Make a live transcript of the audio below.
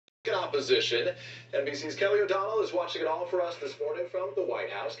Opposition. NBC's Kelly O'Donnell is watching it all for us this morning from the White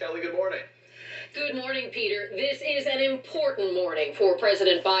House. Kelly, good morning. Good morning, Peter. This is an important morning for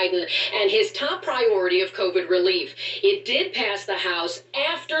President Biden and his top priority of COVID relief. It did pass the House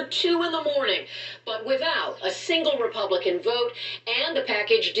after 2 in the morning, but without a single Republican vote, and the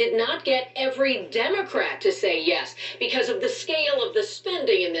package did not get every Democrat to say yes because of the scale of the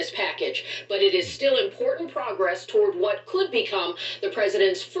spending in this package. But it is still important progress toward what could become the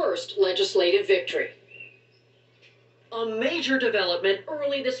president's first legislative victory. A major development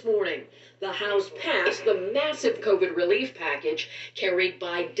early this morning. The House passed the massive COVID relief package carried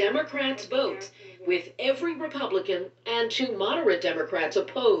by Democrats' votes, with every Republican and 2 moderate Democrats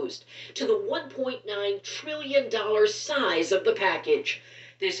opposed to the $1.9 trillion size of the package.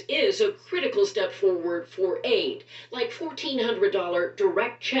 This is a critical step forward for aid, like $1,400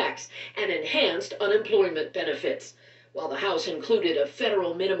 direct checks and enhanced unemployment benefits. While the House included a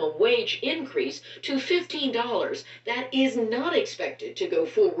federal minimum wage increase to $15, that is not expected to go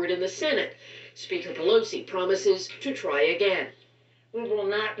forward in the Senate. Speaker Pelosi promises to try again. We will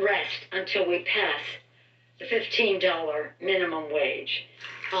not rest until we pass the $15 minimum wage.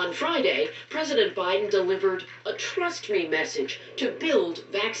 On Friday, President Biden delivered a trust me message to build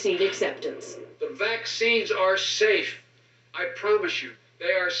vaccine acceptance. The vaccines are safe. I promise you,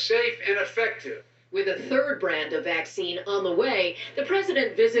 they are safe and effective. With a third brand of vaccine on the way, the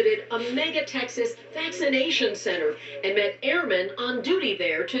president visited a mega Texas vaccination center and met airmen on duty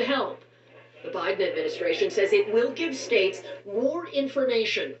there to help. The Biden administration says it will give states more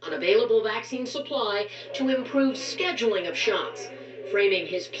information on available vaccine supply to improve scheduling of shots, framing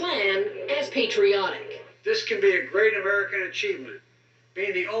his plan as patriotic. This can be a great American achievement,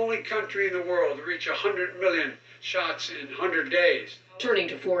 being the only country in the world to reach 100 million shots in 100 days. Turning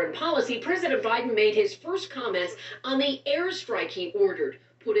to foreign policy, President Biden made his first comments on the airstrike he ordered,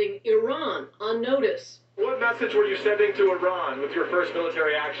 putting Iran on notice. What message were you sending to Iran with your first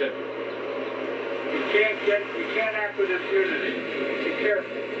military action? We can't act with impunity. Be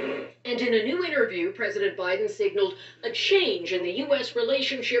careful. And in a new interview, President Biden signaled a change in the U.S.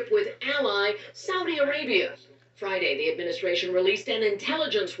 relationship with ally Saudi Arabia. Friday, the administration released an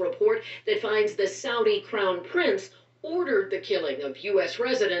intelligence report that finds the Saudi crown prince ordered the killing of U.S.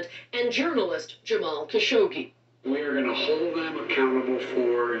 resident and journalist Jamal Khashoggi. We are going to hold them accountable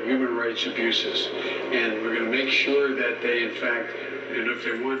for human rights abuses, and we're going to make sure that they, in fact, and if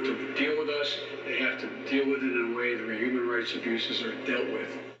they want to deal with us, they have to deal with it in a way where human rights abuses are dealt with.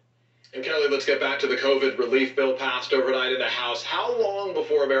 And Kelly, let's get back to the COVID relief bill passed overnight in the House. How long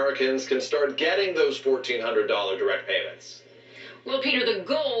before Americans can start getting those $1,400 direct payments? Well, Peter, the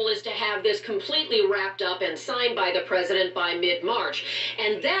goal is to have this completely wrapped up and signed by the president by mid-March.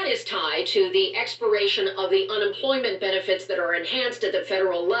 And that is tied to the expiration of the unemployment benefits that are enhanced at the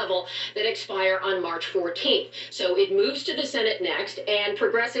federal level that expire on March 14th. So it moves to the Senate next, and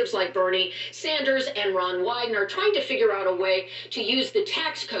progressives like Bernie Sanders and Ron Wyden are trying to figure out a way to use the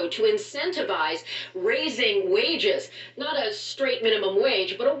tax code to incentivize raising wages. Not a straight minimum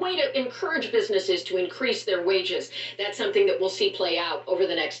wage, but a way to encourage businesses to increase their wages. That's something that we'll see play out over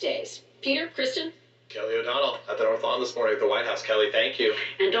the next days. Peter, Kristen? Kelly O'Donnell at the North Lawn this morning at the White House. Kelly, thank you.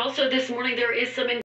 And also this morning there is some